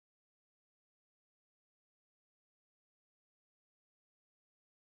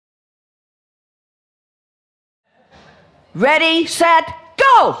Ready, set,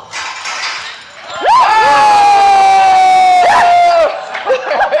 go!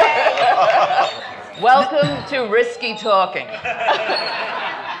 Welcome to Risky Talking.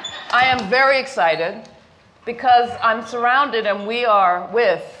 I am very excited because I'm surrounded and we are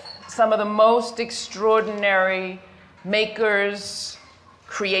with some of the most extraordinary makers,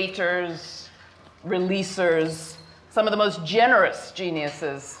 creators, releasers, some of the most generous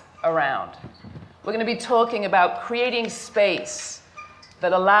geniuses around. We're going to be talking about creating space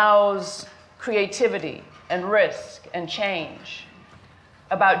that allows creativity and risk and change,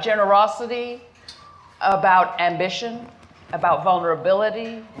 about generosity, about ambition, about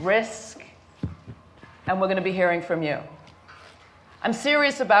vulnerability, risk, and we're going to be hearing from you. I'm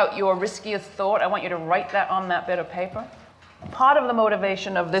serious about your riskiest thought. I want you to write that on that bit of paper. Part of the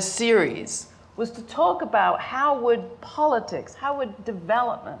motivation of this series was to talk about how would politics, how would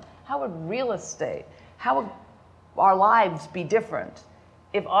development, how would real estate, how would our lives be different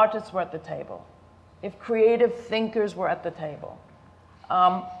if artists were at the table, if creative thinkers were at the table.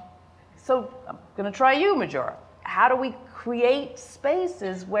 So I'm going to try you, Majora. How do we create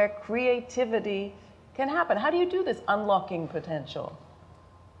spaces where creativity can happen? How do you do this unlocking potential?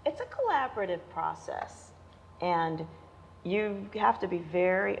 It's a collaborative process, and you have to be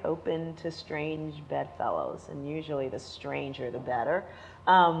very open to strange bedfellows, and usually the stranger the better,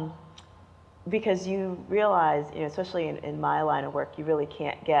 because you realize, especially in my line of work, you really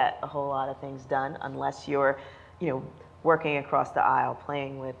can't get a whole lot of things done unless you're, working across the aisle,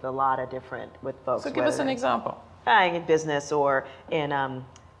 playing with a lot of different, with folks. So give us an example. In business or in,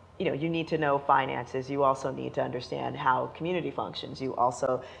 you need to know finances. You also need to understand how community functions. You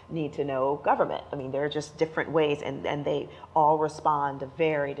also need to know government. I mean, there are just different ways, and they all respond to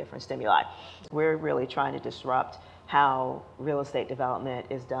very different stimuli. We're really trying to disrupt how real estate development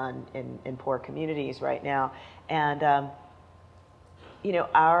is done in poor communities right now. And,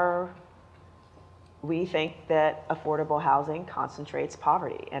 we think that affordable housing concentrates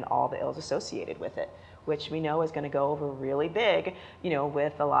poverty and all the ills associated with it, which we know is going to go over really big,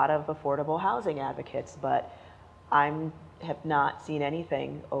 with a lot of affordable housing advocates. But I have not seen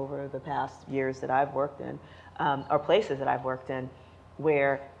anything over the past years that I've worked in, or places that I've worked in,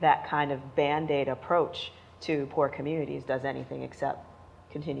 where that kind of Band-Aid approach to poor communities does anything except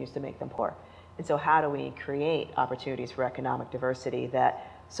continues to make them poor. And so how do we create opportunities for economic diversity that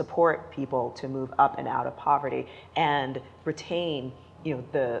support people to move up and out of poverty and retain,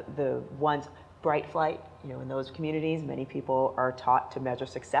 the ones, bright flight, in those communities, many people are taught to measure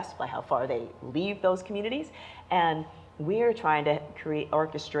success by how far they leave those communities. And we are trying to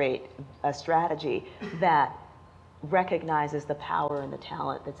orchestrate a strategy that recognizes the power and the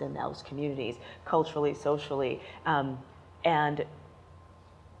talent that's in those communities, culturally, socially, and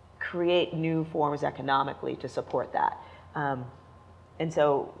create new forms economically to support that. And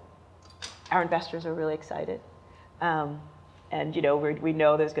so our investors are really excited. And we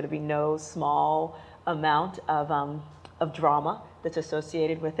know there's going to be no small amount of drama that's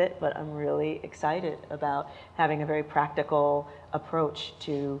associated with it, but I'm really excited about having a very practical approach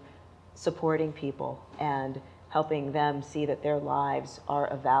to supporting people and helping them see that their lives are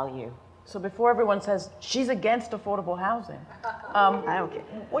of value. So before everyone says, she's against affordable housing, I don't care.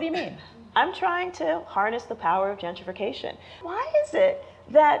 What do you mean? I'm trying to harness the power of gentrification. Why is it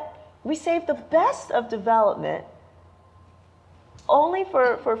that we save the best of development only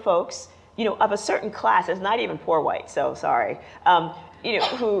for folks, of a certain class? It's not even poor white, so sorry,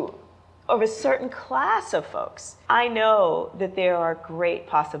 who, of a certain class of folks. I know that there are great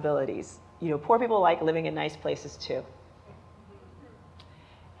possibilities. Poor people like living in nice places too.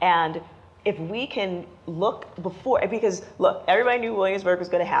 And if we can look before, because look, everybody knew Williamsburg was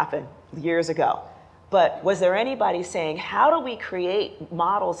going to happen years ago. But was there anybody saying, how do we create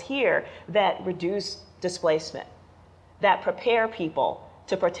models here that reduce displacement, that prepare people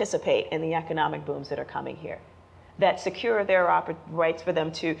to participate in the economic booms that are coming here, that secure their rights for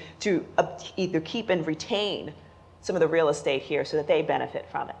them to either keep and retain some of the real estate here so that they benefit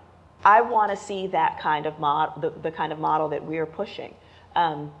from it? I want to see that kind of model, the kind of model that we are pushing,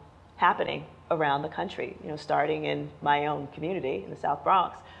 happening around the country, starting in my own community in the South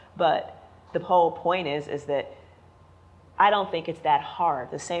Bronx. But the whole point is that I don't think it's that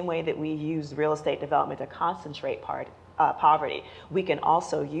hard. The same way that we use real estate development to concentrate poverty, we can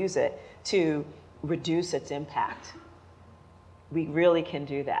also use it to reduce its impact. We really can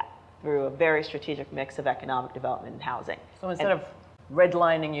do that through a very strategic mix of economic development and housing. So instead of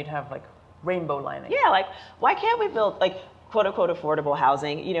redlining, you'd have like rainbow lining. Yeah, like why can't we build, like quote unquote affordable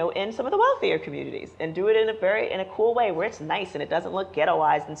housing, you know, in some of the wealthier communities, and do it in a cool way where it's nice and it doesn't look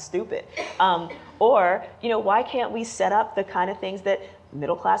ghettoized and stupid. Or, you know, why can't we set up the kind of things that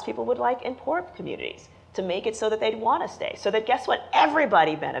middle class people would like in poor communities to make it so that they'd want to stay, so that guess what,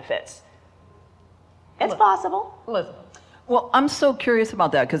 everybody benefits. It's possible. Elizabeth. Well, I'm so curious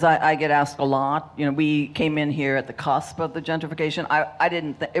about that because I get asked a lot. You know, we came in here at the cusp of the gentrification. I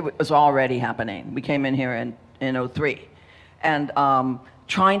didn't, it was already happening. We came in here in '03. And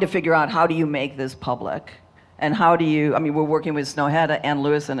trying to figure out how do you make this public, and how do you, I mean, we're working with Snowhetta, Ann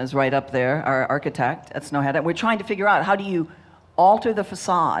Lewison is right up there, our architect at Snowhetta. We're trying to figure out how do you alter the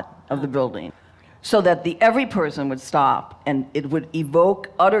facade of the building so that every person would stop and it would evoke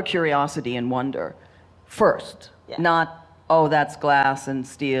utter curiosity and wonder first, not, oh, that's glass and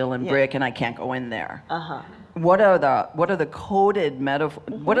steel and brick and I can't go in there. What are the coded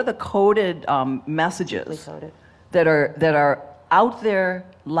what are the coded messages that are out there,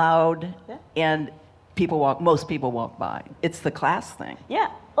 loud, and most people walk by? It's the class thing. Yeah.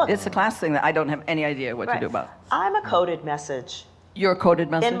 Look, it's the class thing that I don't have any idea what to do about. I'm a coded message. You're a coded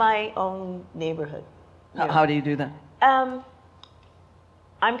message? In my own neighborhood. How do you do that?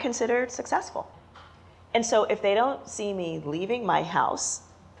 I'm considered successful. And so if they don't see me leaving my house,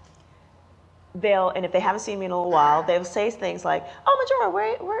 and if they haven't seen me in a little while, they'll say things like, oh, Majora,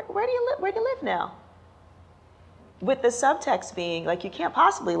 where do you live? Where do you live now? With the subtext being, like, you can't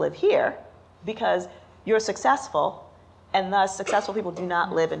possibly live here because you're successful, and thus successful people do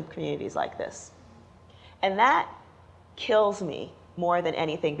not live in communities like this. And that kills me more than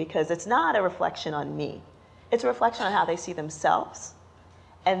anything because it's not a reflection on me. It's a reflection on how they see themselves.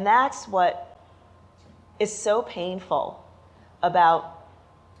 And that's what is so painful about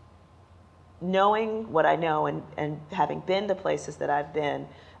knowing what I know and having been to places that I've been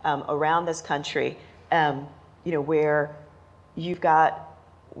around this country, you know, where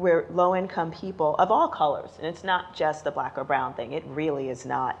low-income people of all colors, and it's not just the black or brown thing, it really is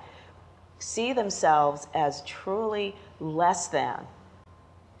not, see themselves as truly less than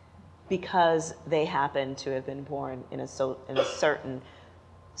because they happen to have been born in a certain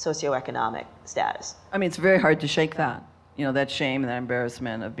socioeconomic status. I mean, it's very hard to shake that. You know, that shame and that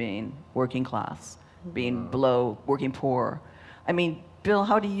embarrassment of being working class, being below, working poor. I mean, Bill,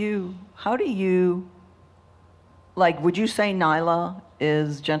 how do you, like, would you say Nyla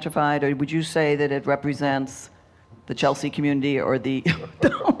is gentrified, or would you say that it represents the Chelsea community or the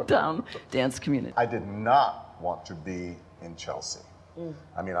downtown dance community? I did not want to be in Chelsea.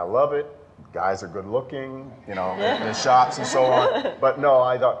 I mean, I love it. Guys are good looking, you know, in the shops and so on. But no,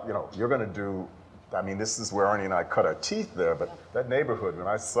 I thought, you know, you're going to do, I mean, this is where Ernie and I cut our teeth there, but that neighborhood, when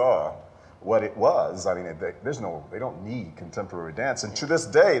I saw what it was, I mean, they don't need contemporary dance. And to this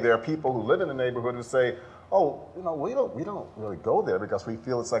day, there are people who live in the neighborhood who say, oh, you know, we don't really go there because we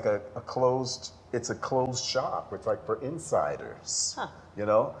feel it's like a closed shop. It's like for insiders, you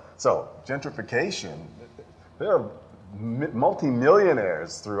know? So gentrification, there are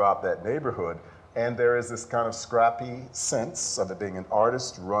multi-millionaires throughout that neighborhood, and there is this kind of scrappy sense of it being an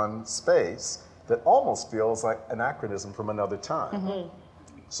artist-run space that almost feels like anachronism from another time.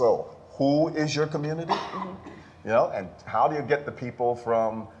 So who is your community? You know, and how do you get the people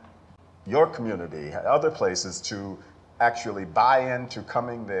from your community, other places, to actually buy into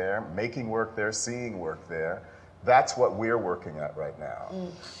coming there, making work there, seeing work there? That's what we're working at right now.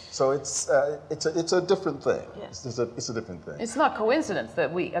 So it's a different thing. It's a different thing. It's not coincidence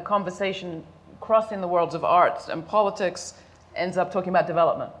that a conversation crossing the worlds of arts and politics ends up talking about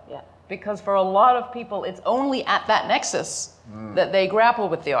development. Because for a lot of people, it's only at that nexus that they grapple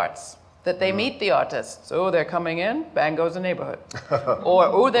with the arts, that they meet the artists. Oh, they're coming in, bang goes the neighborhood. Or,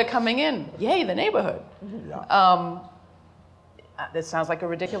 oh, they're coming in, yay, the neighborhood. This sounds like a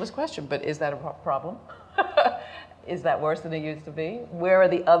ridiculous question, but is that a problem? Is that worse than it used to be? Where are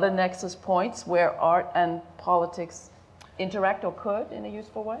the other nexus points where art and politics interact or could in a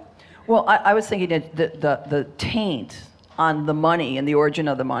useful way? Well, I was thinking that the taint on the money and the origin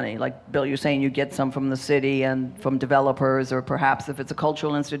of the money, like Bill, you're saying you get some from the city and from developers, or perhaps if it's a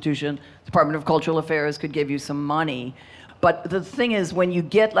cultural institution, Department of Cultural Affairs could give you some money. But the thing is, when you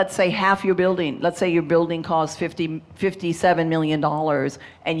get, let's say, half your building, let's say your building costs $57 million,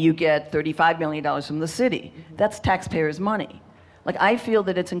 and you get $35 million from the city, that's taxpayers' money. Like, I feel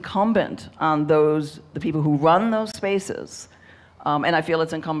that it's incumbent on the people who run those spaces, and I feel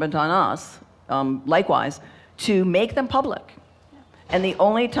it's incumbent on us, likewise, to make them public. And the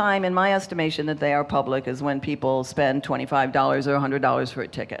only time, in my estimation, that they are public is when people spend $25 or $100 for a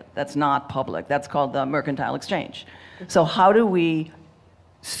ticket. That's not public. That's called the mercantile exchange. So how do we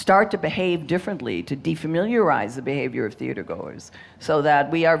start to behave differently, to defamiliarize the behavior of theater goers, so that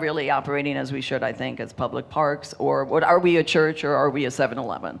we are really operating as we should, I think, as public parks, or what, are we a church or are we a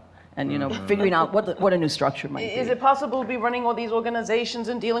 7-Eleven? And, you know, figuring out what a new structure might be. Is it possible to be running all these organizations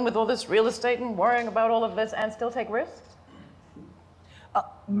and dealing with all this real estate and worrying about all of this and still take risks?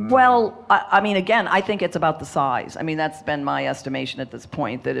 Well, I mean, again, I think it's about the size. I mean, that's been my estimation at this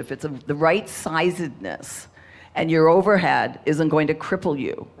point, that if it's the right sizedness and your overhead isn't going to cripple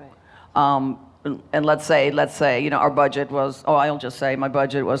you. Right. And let's say, you know, our budget was, I'll just say my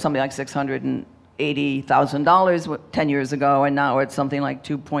budget was something like $680,000 10 years ago, and now it's something like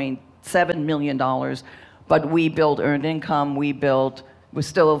 $2.7 million. But we build earned income, we're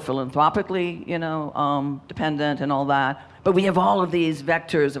still philanthropically, you know, dependent and all that. But we have all of these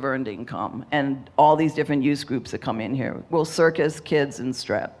vectors of earned income and all these different use groups that come in here. Well, circus, kids, and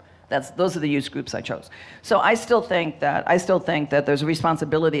strip. Those are the use groups I chose. So I still think that there's a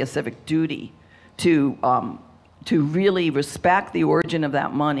responsibility, a civic duty, to really respect the origin of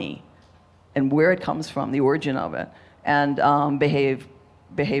that money and where it comes from, the origin of it, and behave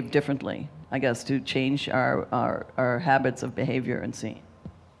differently, I guess, to change our habits of behavior and see.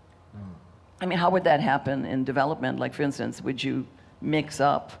 I mean, how would that happen in development? Like, for instance, would you mix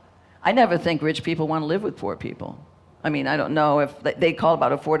up? I never think rich people want to live with poor people. I mean, I don't know if they call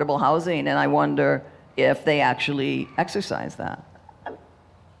about affordable housing, and I wonder if they actually exercise that.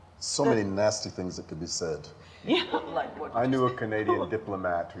 So many nasty things that could be said. Yeah. I knew a Canadian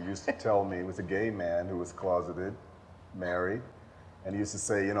diplomat who used to tell me, he was a gay man who was closeted, married, and he used to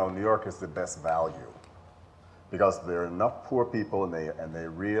say, you know, New York is the best value because there are enough poor people, and they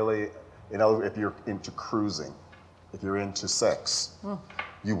really, you know, if you're into cruising, if you're into sex,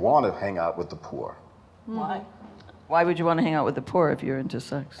 you want to hang out with the poor. Why? Why would you want to hang out with the poor if you're into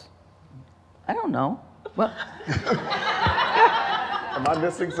sex? I don't know. Well, am I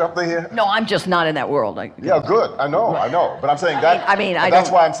missing something here? No, I'm just not in that world. Yeah, good. I know. But I'm saying that. That's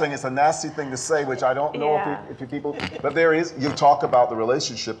why I'm saying it's a nasty thing to say, which I don't know if you people. But there is. You talk about the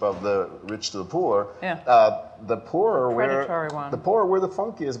relationship of the rich to the poor. Yeah. The poor are where one. the poor are where the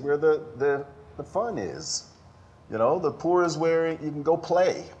funk is, where the fun is. You know, the poor is where you can go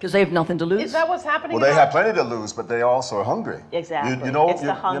play. Because they have nothing to lose. Is that what's happening? Well, they have plenty to lose, but they also are hungry. Exactly. You know, it's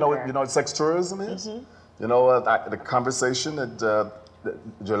the hunger. You know what sex tourism is? You know, the conversation that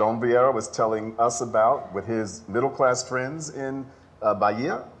Jerome Vieira was telling us about with his middle-class friends in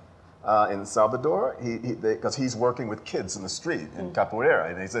Bahia, in Salvador, because he's working with kids in the street in Capoeira,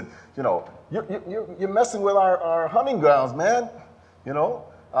 and he said, you know, you're messing with our hunting grounds, man. You know,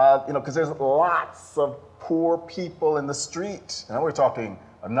 because there's lots of poor people in the street. And we're talking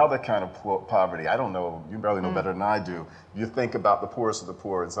another kind of poverty. I don't know, you probably know better than I do. You think about the poorest of the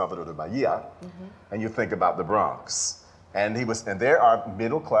poor in Salvador de Bahia, and you think about the Bronx. And there are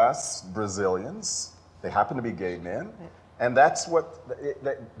middle-class Brazilians. They happen to be gay men. And that's what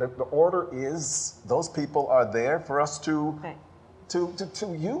the order is. Those people are there for us to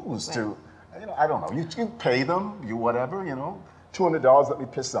use. To, you know, I don't know. You pay them, you whatever, you know. $200, let me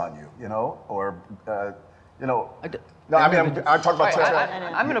piss on you, you know, or, you know. No, I mean, I'm talking about.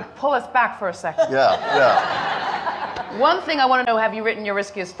 I'm going to pull us back for a second. Yeah. One thing I want to know: have you written your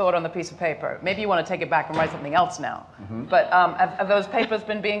riskiest thought on the piece of paper? Maybe you want to take it back and write something else now. But have those papers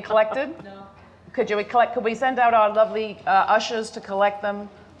been being collected? No. Could we send out our lovely ushers to collect them,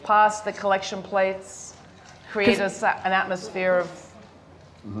 pass the collection plates, create an atmosphere of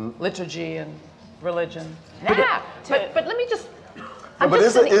liturgy and religion? But let me just. But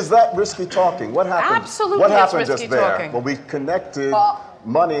is that risky talking? What happened? Absolutely, what happened it's risky just there? talking. Well, we connected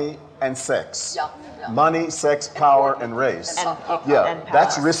money and sex. Money, sex, power, and race. And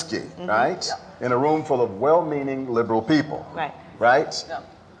that's risky, right? In a room full of well-meaning liberal people. Right? Yeah.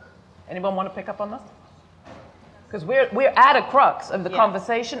 Anyone want to pick up on this? Because we're at a crux of the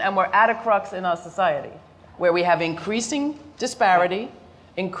conversation, and we're at a crux in our society, where we have increasing disparity,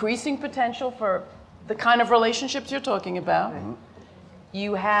 increasing potential for the kind of relationships you're talking about.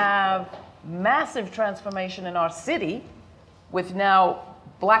 You have massive transformation in our city with now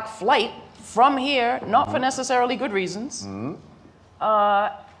black flight from here, not for necessarily good reasons.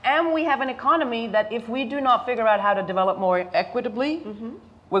 And we have an economy that if we do not figure out how to develop more equitably,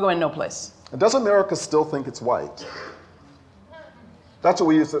 we're going no place. Does America still think it's white? That's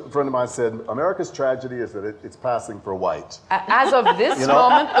what a friend of mine said. America's tragedy is that it's passing for white. As of this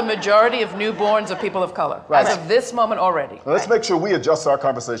moment, the majority of newborns are people of color. Right. As of this moment already. Now let's make sure we adjust our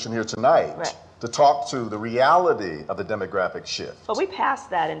conversation here tonight to talk to the reality of the demographic shift. But we passed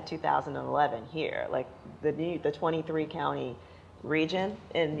that in 2011 here. Like the 23 county region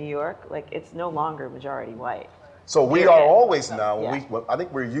in New York, like it's no longer majority white. So we are always So, now, yeah. I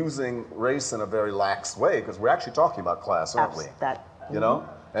think we're using race in a very lax way because we're actually talking about class, aren't we? You know?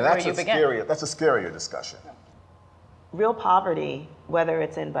 And that's a scarier discussion. Real poverty, whether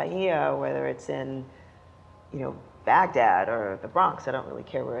it's in Bahia, whether it's in, Baghdad or the Bronx, I don't really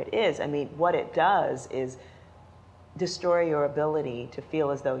care where it is. I mean, what it does is destroy your ability to feel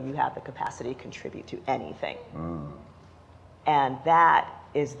as though you have the capacity to contribute to anything. And that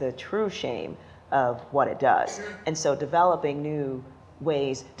is the true shame of what it does. And so developing new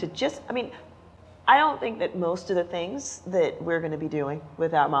ways to I don't think that most of the things that we're going to be doing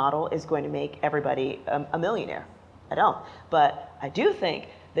with our model is going to make everybody a millionaire. I don't. But I do think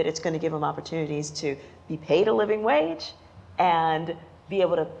that it's going to give them opportunities to be paid a living wage and be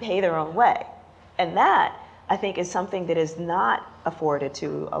able to pay their own way. And that, I think, is something that is not afforded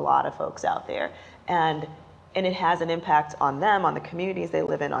to a lot of folks out there. And it has an impact on them, on the communities they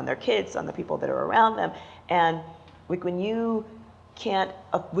live in, on their kids, on the people that are around them. And when you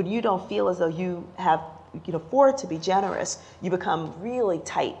don't feel as though you can afford to be generous, you become really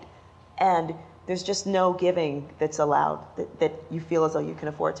tight. And there's just no giving that's allowed that you feel as though you can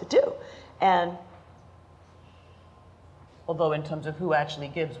afford to do. And although in terms of who actually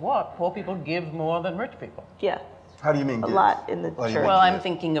gives what, poor people give more than rich people. yeah. How do you mean A give? lot in the church. Well, I'm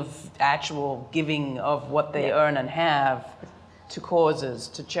thinking of actual giving of what they earn and have to causes,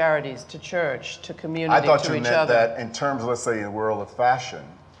 to charities, to church, to community, I thought to you each meant other. that in terms, let's say, in the world of fashion,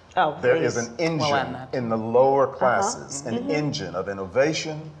 there is an engine that. in the lower classes, an engine of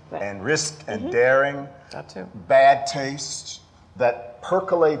innovation and risk and daring, That too. bad taste that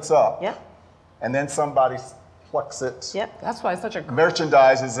percolates up, Yep. and then somebody plucks it, Yep. That's why it's such a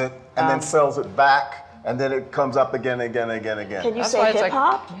merchandises it, and then sells it back, and then it comes up again. Can you That's say why it's hip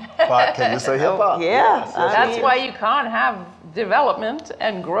hop? But can you say hip hop? Yeah. That's why you can't have development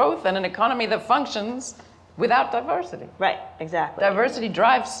and growth and an economy that functions without diversity. Right, exactly. Diversity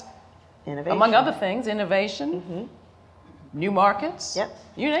drives, Innovation. among other things, innovation, new markets, Yep.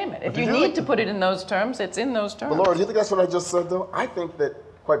 you name it. If you you need like to put it in those terms, it's in those terms. But Laura, do you think that's what I just said, though? I think that,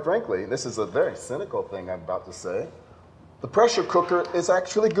 quite frankly, this is a very cynical thing I'm about to say, the pressure cooker is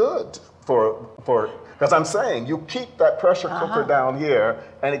actually good because I'm saying you keep that pressure cooker down here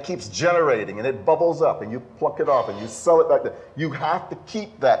and it keeps generating and it bubbles up and you pluck it off and you sell it like that. You have to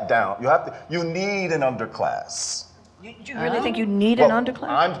keep that down. You need an underclass. Do you really think you need an underclass?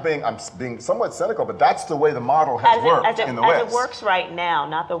 I'm being somewhat cynical, but that's the way the model has worked in the West. As it works right now,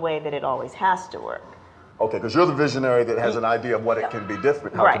 not the way that it always has to work. Okay, because you're the visionary that has an idea of what it can be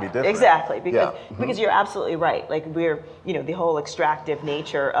different, how it can be different. Exactly, because you're absolutely right. Like we're, the whole extractive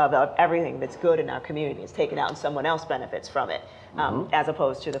nature of everything that's good in our community is taken out and someone else benefits from it, as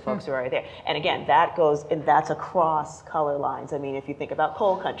opposed to the folks who are there. And again, that's across color lines. I mean, if you think about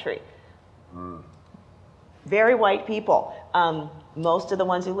coal country, very white people. Most of the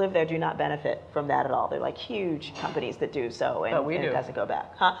ones who live there do not benefit from that at all. They're like huge companies that do so, and, we and do. it doesn't go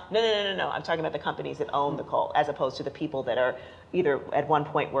back. Huh? No. I'm talking about the companies that own the coal, as opposed to the people that are either at one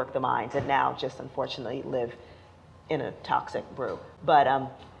point worked the mines and now just unfortunately live in a toxic brew. But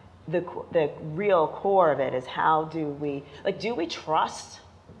the real core of it is how do we trust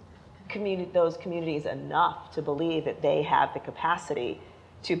those communities enough to believe that they have the capacity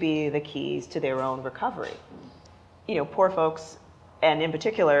to be the keys to their own recovery? Poor folks, and in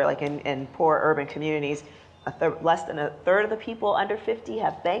particular, like in poor urban communities, less than a third of the people under 50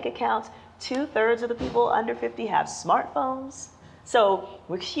 have bank accounts. 2/3 of the people under 50 have smartphones. So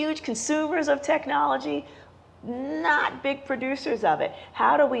we're huge consumers of technology, not big producers of it.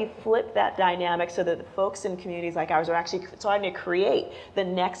 How do we flip that dynamic so that the folks in communities like ours are actually starting to create the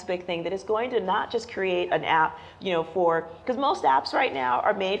next big thing that is going to not just create an app, because most apps right now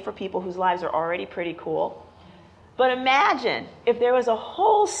are made for people whose lives are already pretty cool. But imagine if there was a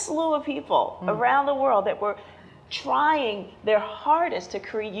whole slew of people around the world that were trying their hardest to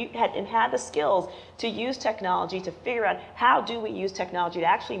create and had the skills to use technology to figure out how do we use technology to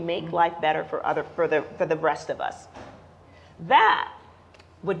actually make life better for the rest of us. That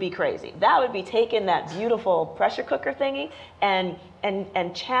would be crazy. That would be taking that beautiful pressure cooker thingy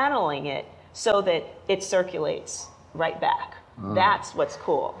and channeling it so that it circulates right back. That's what's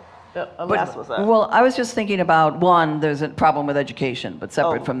cool. That's what's up. Well, I was just thinking about, one, there's a problem with education, but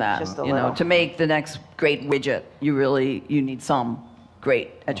separate from that, just a little. to make the next great widget, you need some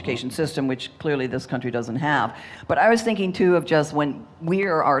great education system, which clearly this country doesn't have. But I was thinking too of just when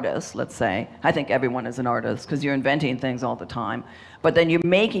we're artists, let's say, I think everyone is an artist because you're inventing things all the time, but then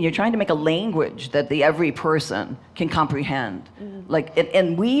you're trying to make a language that every person can comprehend.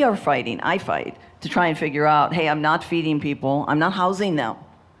 And we are I fight to try and figure out, hey, I'm not feeding people, I'm not housing them.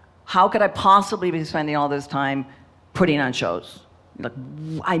 How could I possibly be spending all this time putting on shows. Like,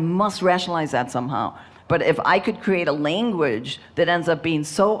 I must rationalize that somehow. But if I could create a language that ends up being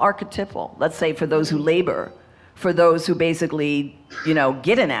so archetypal, let's say for those who labor, for those who basically, you know,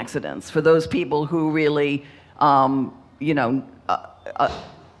 get in accidents, for those people who really, you know,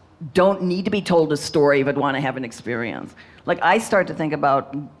 don't need to be told a story but want to have an experience. Like, I start to think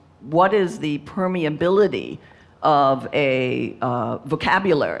about what is the permeability of a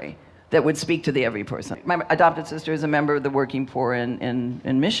vocabulary that would speak to the every person. My adopted sister is a member of the working poor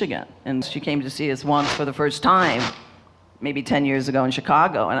in Michigan, and she came to see us once for the first time, maybe 10 years ago in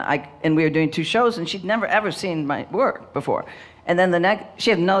Chicago, and we were doing 2 shows, and she'd never ever seen my work before. And then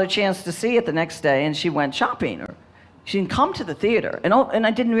she had another chance to see it the next day, and she went shopping, or she didn't come to the theater. And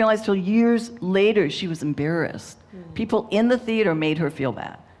I didn't realize till years later she was embarrassed. People in the theater made her feel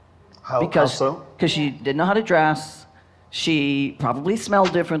bad. How so? Because she didn't know how to dress. She probably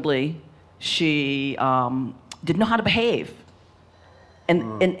smelled differently. She didn't know how to behave.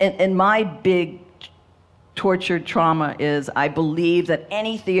 And my big tortured trauma is I believe that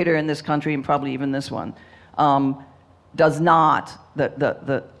any theater in this country, and probably even this one, does not,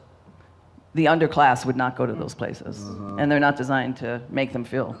 the underclass would not go to those places. And they're not designed to make them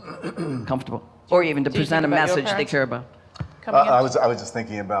feel comfortable or even to present a message they care about. I was just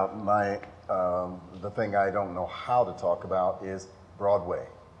thinking about the thing I don't know how to talk about is Broadway.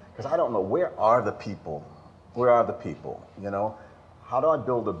 Because I don't know, where are the people? Where are the people, you know? How do I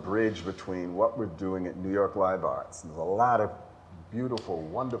build a bridge between what we're doing at New York Live Arts? There's a lot of beautiful,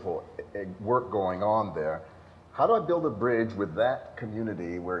 wonderful work going on there. How do I build a bridge with that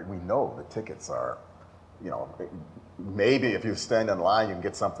community where we know the tickets are, you know, maybe if you stand in line, you can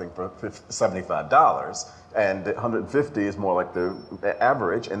get something for $75, and $150 is more like the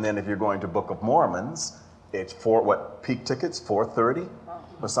average. And then if you're going to Book of Mormons, it's peak tickets, $430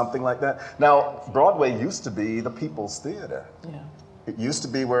 or something like that. Now, Broadway used to be the people's theater. Yeah. It used to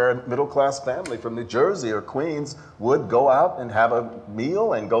be where a middle-class family from New Jersey or Queens would go out and have a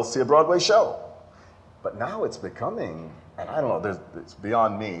meal and go see a Broadway show. But now it's becoming, and I don't know, it's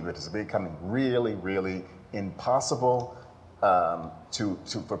beyond me, but it's becoming really, really impossible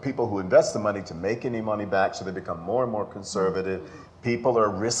for people who invest the money to make any money back, so they become more and more conservative. People are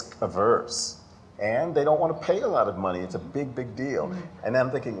risk averse, and they don't want to pay a lot of money. It's a big, big deal. And then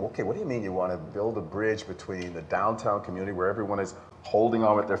I'm thinking, okay, what do you mean you want to build a bridge between the downtown community where everyone is holding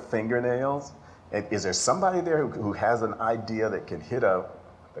on with their fingernails? And is there somebody there who has an idea that can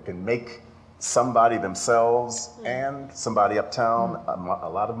that can make somebody themselves and somebody uptown a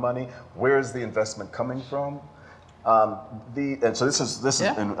lot of money? Where is the investment coming from? And so this is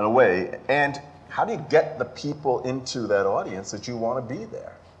in a way. And how do you get the people into that audience that you want to be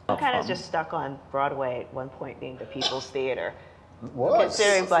there? I'm kind of just stuck on Broadway at one point being the people's theater. What?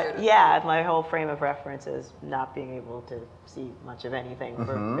 Considering, but yeah, my whole frame of reference is not being able to see much of anything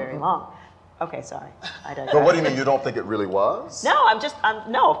for very long. Okay, sorry. I digress. But what do you mean, you don't think it really was? No,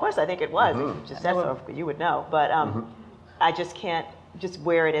 no, of course I think it was. Just that's you would know. But I just can't, just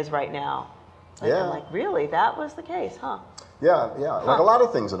where it is right now. Like, I'm like, really? That was the case, huh? Yeah. Like a lot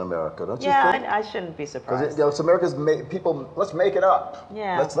of things in America, don't you think? Yeah, I shouldn't be surprised. Because it's America's people. Let's make it up.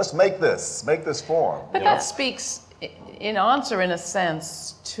 Yeah. Let's make this form. But that speaks in answer, in a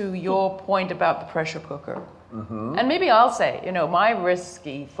sense, to your point about the pressure cooker. And maybe I'll say, you know, my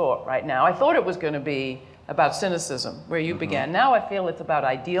risky thought right now, I thought it was going to be about cynicism, where you began. Now I feel it's about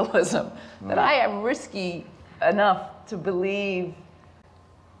idealism, that I am risky enough to believe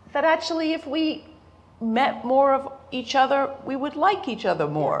that actually if we met more of each other, we would like each other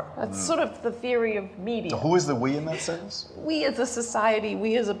more. That's sort of the theory of media. So who is the we in that sense? We as a society,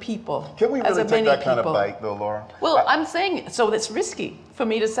 we as a people. Can we really take that kind of bite, though, Laura? Well, I'm saying, so it's risky for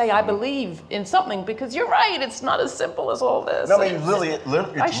me to say I believe in something, because you're right, it's not as simple as all this. No, I mean, really,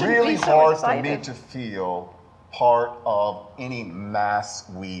 it's really hard for me to feel part of any mass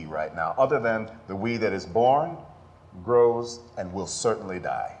we right now, other than the we that is born, grows, and will certainly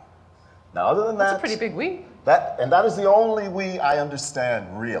die. Now, other than that, that's a pretty big we. That is the only we I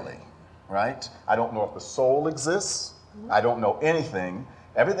understand, really, right? I don't know if the soul exists. I don't know anything.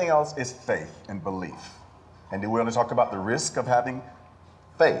 Everything else is faith and belief. And do we want to talk about the risk of having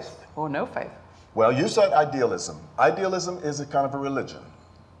faith? Or no faith. Well, you said idealism. Idealism is a kind of a religion,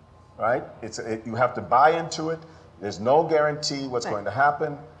 right? You have to buy into it. There's no guarantee what's going to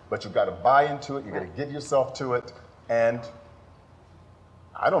happen, but you've got to buy into it. You've got to give yourself to it. And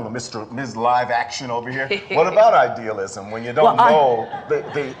I don't know, Ms. Live Action over here. What about idealism when you don't know,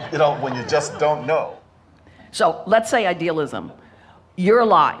 when you just don't know? So let's say idealism. You're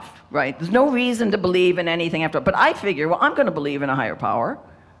alive, right? There's no reason to believe in anything after, but I figure, well, I'm going to believe in a higher power.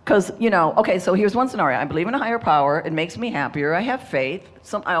 Because, you know, okay, so here's one scenario. I believe in a higher power. It makes me happier. I have faith.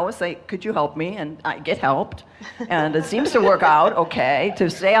 I always say, could you help me? And I get helped. And it seems to work out okay to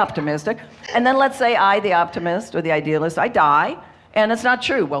stay optimistic. And then let's say I, the optimist or the idealist, I die. And it's not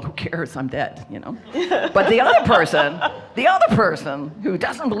true. Well, who cares? I'm dead, you know. But the other person who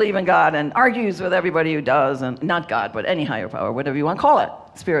doesn't believe in God and argues with everybody who does, and not God, but any higher power, whatever you want to call it,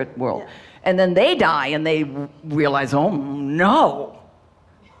 spirit world. Yeah. And then they die and they realize, oh, no.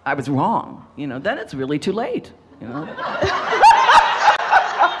 I was wrong, you know, then it's really too late, you know.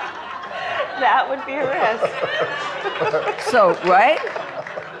 That would be a risk. So, right?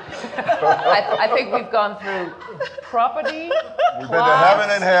 I think we've gone through property, We've been to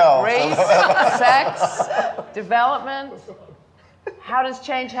heaven and hell. race, sex, development. How does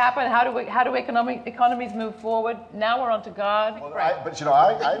change happen? How do economies move forward? Now we're on to God. Well, but you know,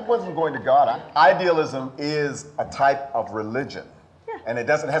 I wasn't going to God. Idealism is a type of religion. And it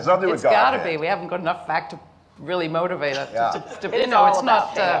has nothing to do with God. It's got to be. We haven't got enough fact to really motivate us.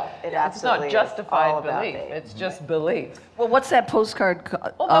 It's not justified belief. It's just belief. Well, what's that postcard?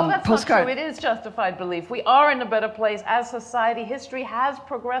 Although that's not true. It is justified belief. We are in a better place as society. History has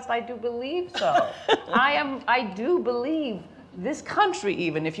progressed. I do believe so. I do believe this country,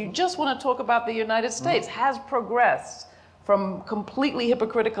 even if you just want to talk about the United States, has progressed from completely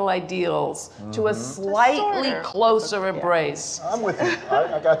hypocritical ideals to a slightly closer embrace. I'm with you.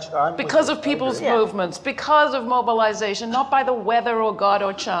 I got you. Because of people's movements, because of mobilization, not by the weather or God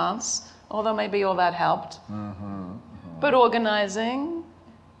or chance, although maybe all that helped, but organizing,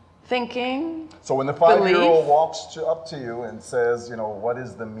 thinking. So when the 5-year-old walks up to you and says, you know, what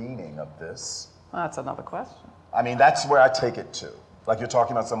is the meaning of this? Well, that's another question. I mean, that's where I take it to. Like you're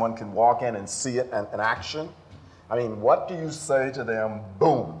talking about someone can walk in and see it in action. I mean, what do you say to them?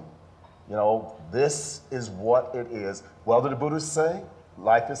 Boom. You know, this is what it is. Well, did the Buddhists say?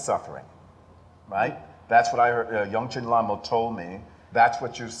 Life is suffering, right? That's what I heard. Yongchen Lama told me. That's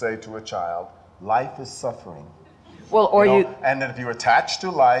what you say to a child. Life is suffering. Well, or you know, and then if you're attached to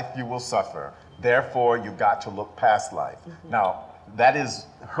life, you will suffer. Therefore, you've got to look past life. Now, that is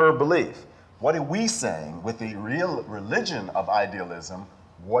her belief. What are we saying with the real religion of idealism?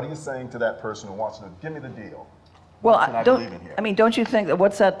 What are you saying to that person who wants to give me the deal? Well, don't you think that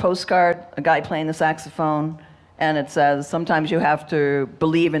what's that postcard? A guy playing the saxophone, and it says, sometimes you have to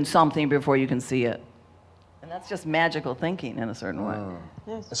believe in something before you can see it. And that's just magical thinking in a certain way.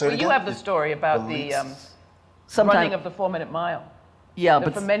 Yes. So you have the story about the running of the 4-minute mile. Yeah,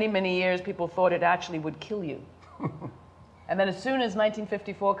 but for many, many years, people thought it actually would kill you. And then as soon as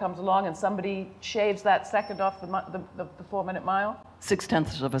 1954 comes along and somebody shaves that second off the 4-minute mile.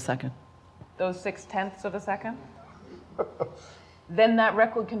 0.6 of a second. Those 0.6 of a second. Then that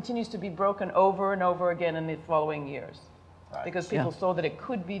record continues to be broken over and over again in the following years. Right. Because people saw that it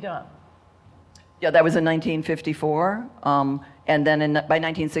could be done. Yeah, that was in 1954. And then by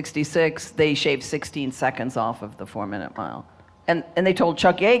 1966, they shaved 16 seconds off of the 4-minute mile. And they told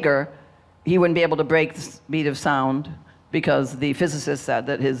Chuck Yeager he wouldn't be able to break the speed of sound because the physicist said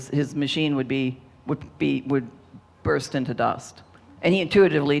that his machine would burst into dust. And he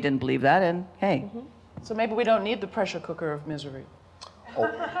intuitively didn't believe that, and hey. So maybe we don't need the pressure cooker of misery. Oh,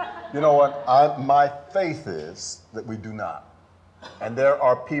 you know what? My faith is that we do not. And there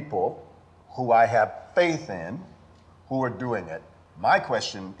are people who I have faith in who are doing it. My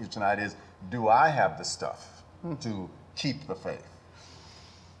question tonight is, do I have the stuff to keep the faith?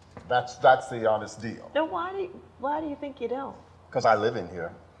 That's the honest deal. No, why do you think you don't? Because I live in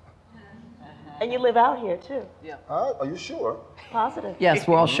here. And you live out here too. Yeah. Are you sure? Positive. Yes,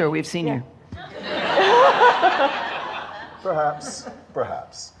 we're all sure. We've seen you.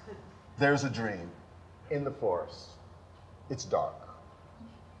 Perhaps. There's a dream in the forest. It's dark.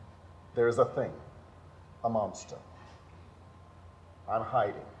 There's a thing, a monster. I'm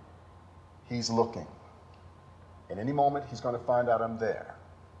hiding. He's looking. And any moment he's going to find out I'm there.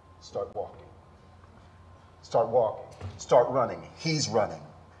 Start walking. Start walking. Start running. He's running.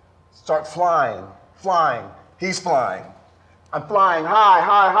 Start flying. He's flying. I'm flying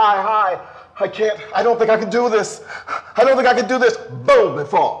high. I don't think I can do this. Boom, it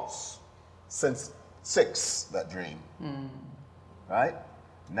falls. Since 6, that dream. Right?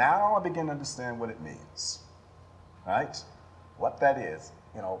 Now I begin to understand what it means. Right? What that is.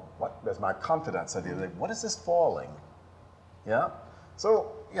 You know, there's my confidence idea. Like, what is this falling? Yeah?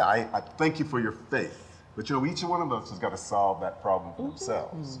 So, yeah, I thank you for your faith. But you know, each one of us has got to solve that problem for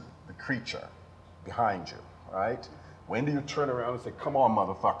themselves. The creature behind you, right? When do you turn around and say, come on,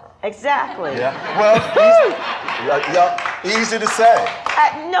 motherfucker? Exactly. Yeah. Well, easy to say.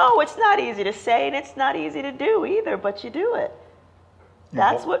 No, it's not easy to say, and it's not easy to do either, but you do it.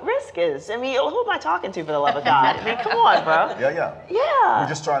 That's what risk is. I mean, who am I talking to, for the love of God? I mean, come on, bro. Yeah. Yeah. We're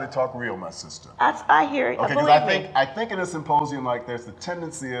just trying to talk real, my sister. I hear it. Okay, because I think in a symposium like this, the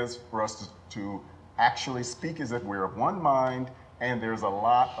tendency is for us to actually speak as if we're of one mind, and there's a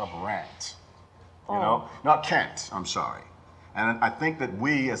lot of rant. You know? Not cant, I'm sorry. And I think that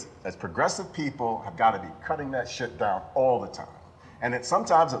we, as progressive people, have got to be cutting that shit down all the time. And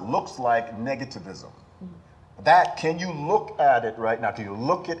sometimes it looks like negativism. That, can you look at it right now? Can you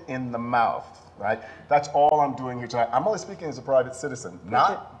look it in the mouth, right? That's all I'm doing here tonight. I'm only speaking as a private citizen,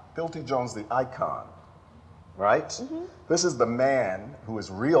 not Bill T. Jones, the icon, right? Mm-hmm. This is the man who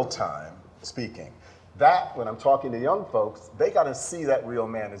is real time speaking. That, when I'm talking to young folks, they got to see that real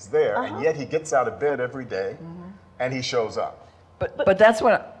man is there, and yet he gets out of bed every day, and he shows up. But that's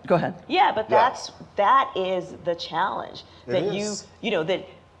what. Go ahead. Yeah, but that is the challenge. That you know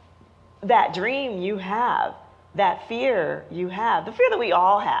that dream you have, that fear you have, the fear that we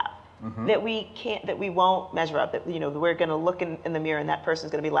all have, that we won't measure up, that we're going to look in the mirror and that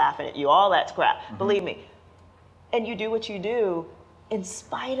person's going to be laughing at you, all that crap. Believe me. And you do what you do in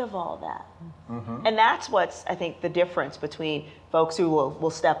spite of all that. And that's what's, I think, the difference between folks who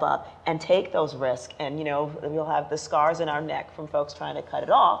will step up and take those risks, and we'll have the scars in our neck from folks trying to cut it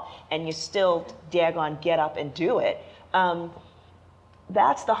off, and you still daggone get up and do it.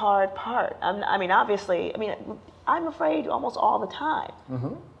 That's the hard part. Obviously, I'm afraid almost all the time.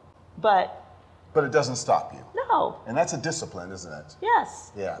 But it doesn't stop you. No. And that's a discipline, isn't it?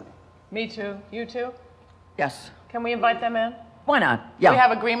 Yes. Yeah. Me too. You too? Yes. Can we invite them in? Why not? Yeah. Do we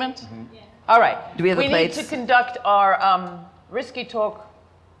have agreement? Yeah. All right. Do we have the plates? Need to conduct our risky talk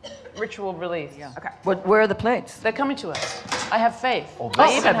ritual release. Yeah. Okay. Where are the plates? They're coming to us. I have faith.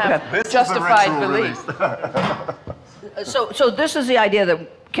 I even have justified belief. So this is the idea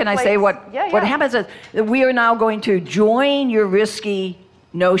that, can I say what happens is that we are now going to join your risky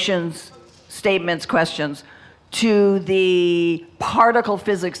notions, statements, questions to the particle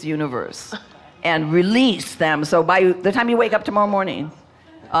physics universe and release them. So by the time you wake up tomorrow morning,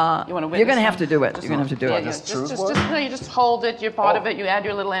 you're going to have to do it. You're going to have to do it. You just hold it. You're part of it. You add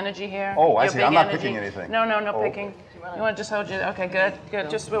your little energy here. Oh, I see. I'm not energy. picking anything. No picking. You want to just hold your... Okay, good.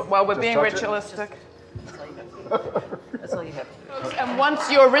 Just while we're being ritualistic. That's all you have to do. And once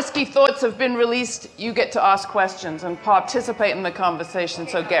your risky thoughts have been released, you get to ask questions and participate in the conversation,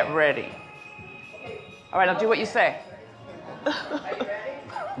 so get ready. All right, I'll do what you say.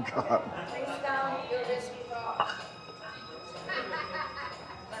 God.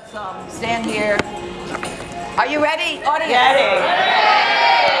 Let's stand here. Are you ready, audience? Ready.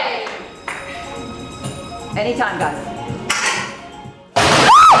 Anytime, guys.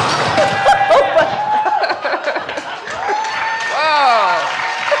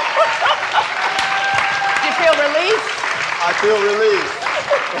 I feel released.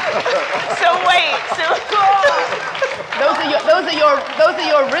 So wait, those are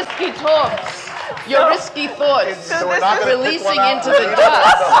your risky talks, your risky thoughts, so we're not releasing into the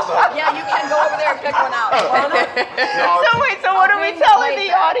dust. Yeah, you can go over there and pick one out. So what are we telling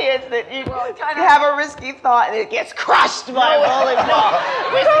the audience, that you have a risky thought and it gets crushed by a bowling ball?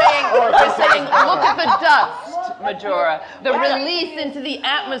 We're saying, look at the dust, Majora. The release into the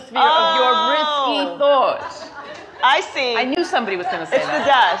atmosphere of your risky thoughts. I see. I knew somebody was going to say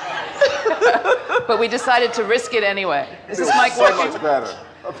that. It's the dust. But we decided to risk it anyway. Is this mic working? So much better.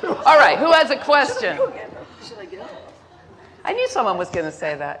 All right, who has a question? I knew someone was going to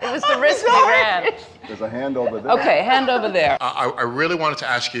say that. It was the risk we ran. There's a hand over there. Okay, hand over there. I really wanted to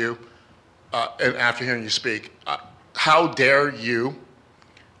ask you, and after hearing you speak, how dare you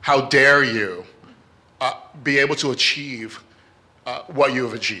be able to achieve what you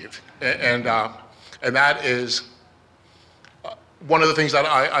have achieved? And that is one of the things that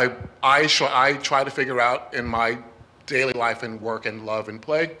I try to figure out in my daily life and work and love and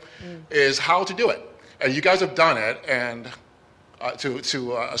play is how to do it. And you guys have done it, and to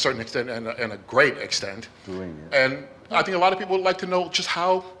a certain extent and a great extent. Doing it. And I think a lot of people would like to know just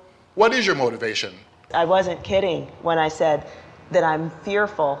what is your motivation? I wasn't kidding when I said that I'm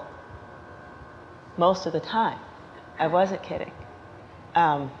fearful most of the time. I wasn't kidding.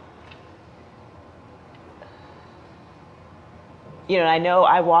 I know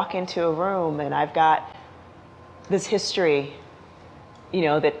I walk into a room and I've got this history,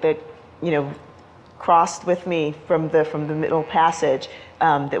 that crossed with me from the middle passage,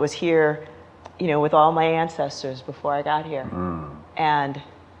 that was here, with all my ancestors before I got here. And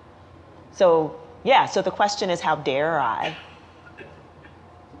so the question is, how dare I?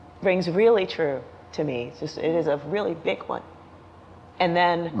 Rings really true to me. It is a really big one. And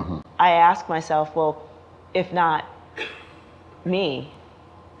then I ask myself, well, if not me,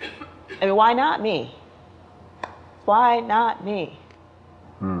 I mean, why not me? Why not me?